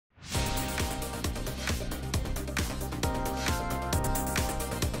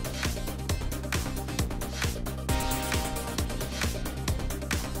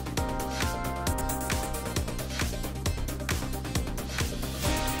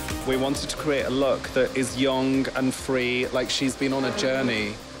We wanted to create a look that is young and free, like she's been on a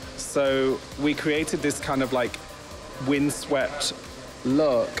journey. So we created this kind of like windswept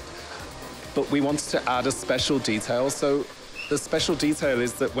look, but we wanted to add a special detail. So the special detail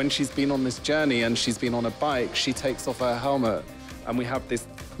is that when she's been on this journey and she's been on a bike, she takes off her helmet, and we have this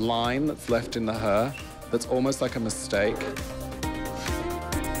line that's left in the hair that's almost like a mistake.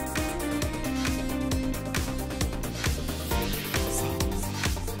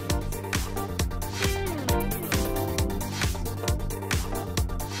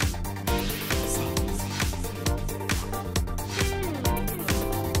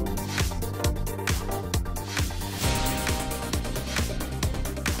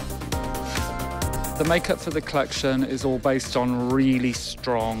 The makeup for the collection is all based on really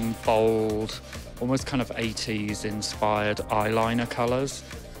strong, bold, almost kind of 80s inspired eyeliner colours.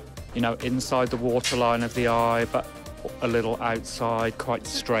 You know, inside the waterline of the eye, but a little outside, quite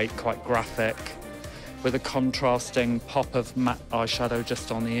straight, quite graphic, with a contrasting pop of matte eyeshadow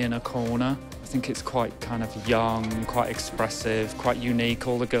just on the inner corner. I think it's quite kind of young, quite expressive, quite unique.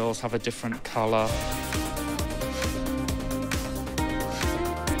 All the girls have a different colour.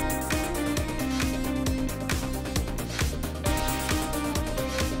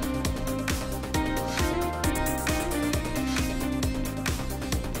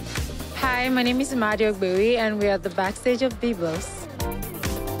 Hi, my name is Mario Ogbewi, and we are at the backstage of Byblos.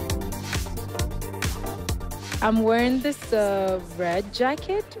 I'm wearing this red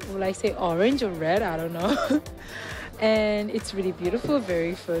jacket. Will I say orange or red? I don't know. And it's really beautiful,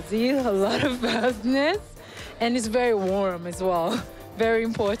 very fuzzy, a lot of fuzziness, and it's very warm as well. Very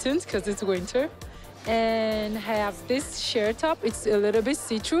important because it's winter. And I have this sheer top. It's a little bit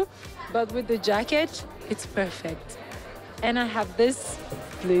see-through, but with the jacket, it's perfect. And I have this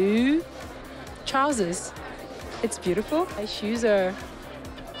blue trousers. It's beautiful. My shoes are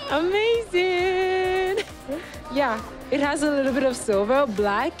amazing. Yeah, it has a little bit of silver,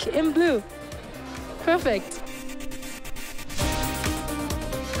 black, and blue. Perfect.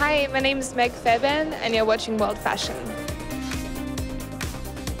 Hi, my name is Meg Fairbairn, and you're watching World Fashion.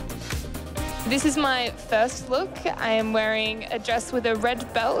 This is my first look. I am wearing a dress with a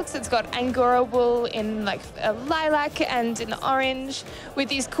red belt. It's got Angora wool in like a lilac and an orange, with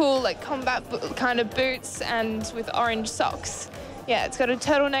these cool like combat kind of boots and with orange socks. Yeah, it's got a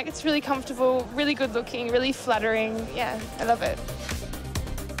turtleneck. It's really comfortable, really good looking, really flattering. Yeah, I love it.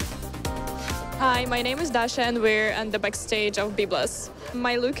 Hi, my name is Dasha, and we're at the backstage of Byblos.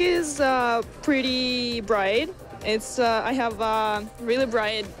 My look is pretty bright. I have a really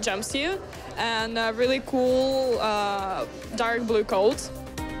bright jumpsuit and a really cool dark blue coat.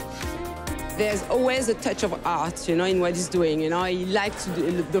 There's always a touch of art, you know, in what he's doing. You know, he likes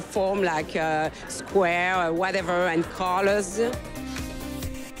the form like square, whatever, and colors.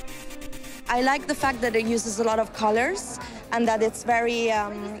 I like the fact that it uses a lot of colors and that it's very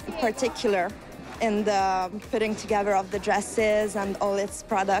particular in the putting together of the dresses and all its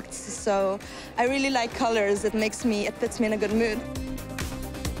products. So I really like colors. It puts me in a good mood.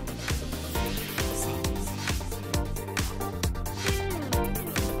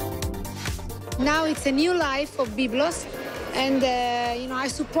 Now it's a new life for Byblos, and you know, I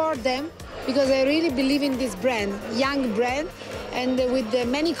support them because I really believe in this brand, young brand, and with the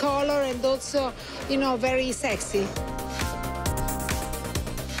many color and also, you know, very sexy.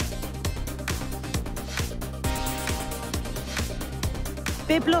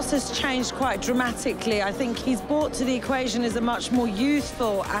 Byblos has changed quite dramatically. I think he's brought to the equation is a much more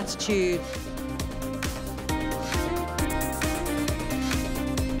youthful attitude.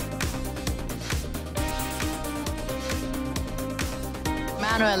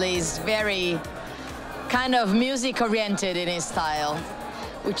 Manuel is very kind of music-oriented in his style,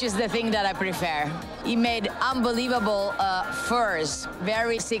 which is the thing that I prefer. He made unbelievable furs,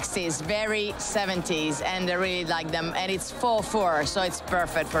 very 60s, very 70s, and I really like them. And it's faux fur, so it's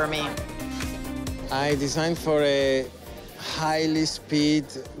perfect for me. I designed for a highly speed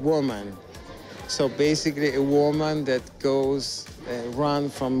woman. So basically a woman that goes, run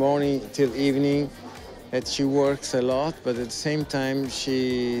from morning till evening, that she works a lot, but at the same time,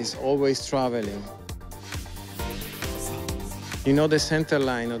 she's always traveling. You know the center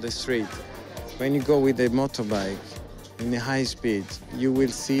line of the street. When you go with a motorbike in the high speed, you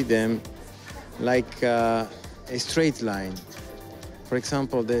will see them like a straight line. For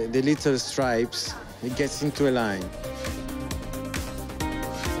example, the little stripes, it gets into a line.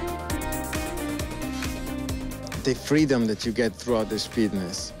 The freedom that you get throughout the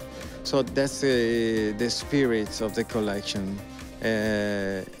speedness. So that's the spirit of the collection,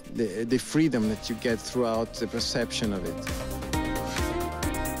 the freedom that you get throughout the perception of it.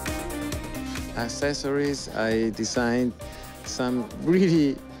 accessories. I designed some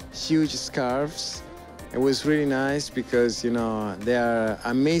really huge scarves. It was really nice because, you know, they are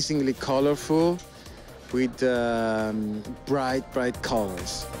amazingly colorful with bright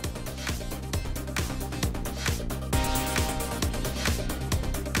colors.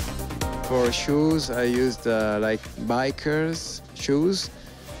 For shoes, I used like bikers shoes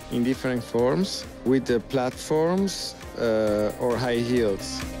in different forms with the platforms or high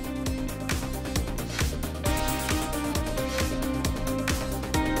heels.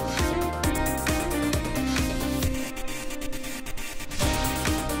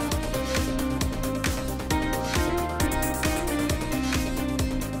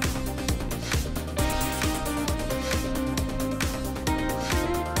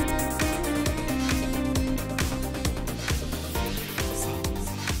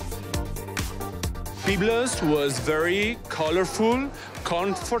 Byblos was very colorful,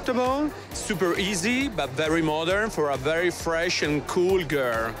 comfortable, super easy, but very modern for a very fresh and cool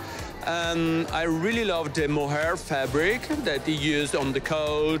girl. And I really love the mohair fabric that he used on the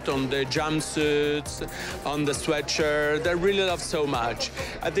coat, on the jumpsuits, on the sweatshirt. I really love so much.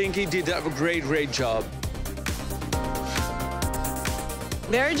 I think he did a great job.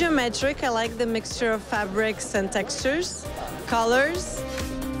 Very geometric. I like the mixture of fabrics and textures, colors.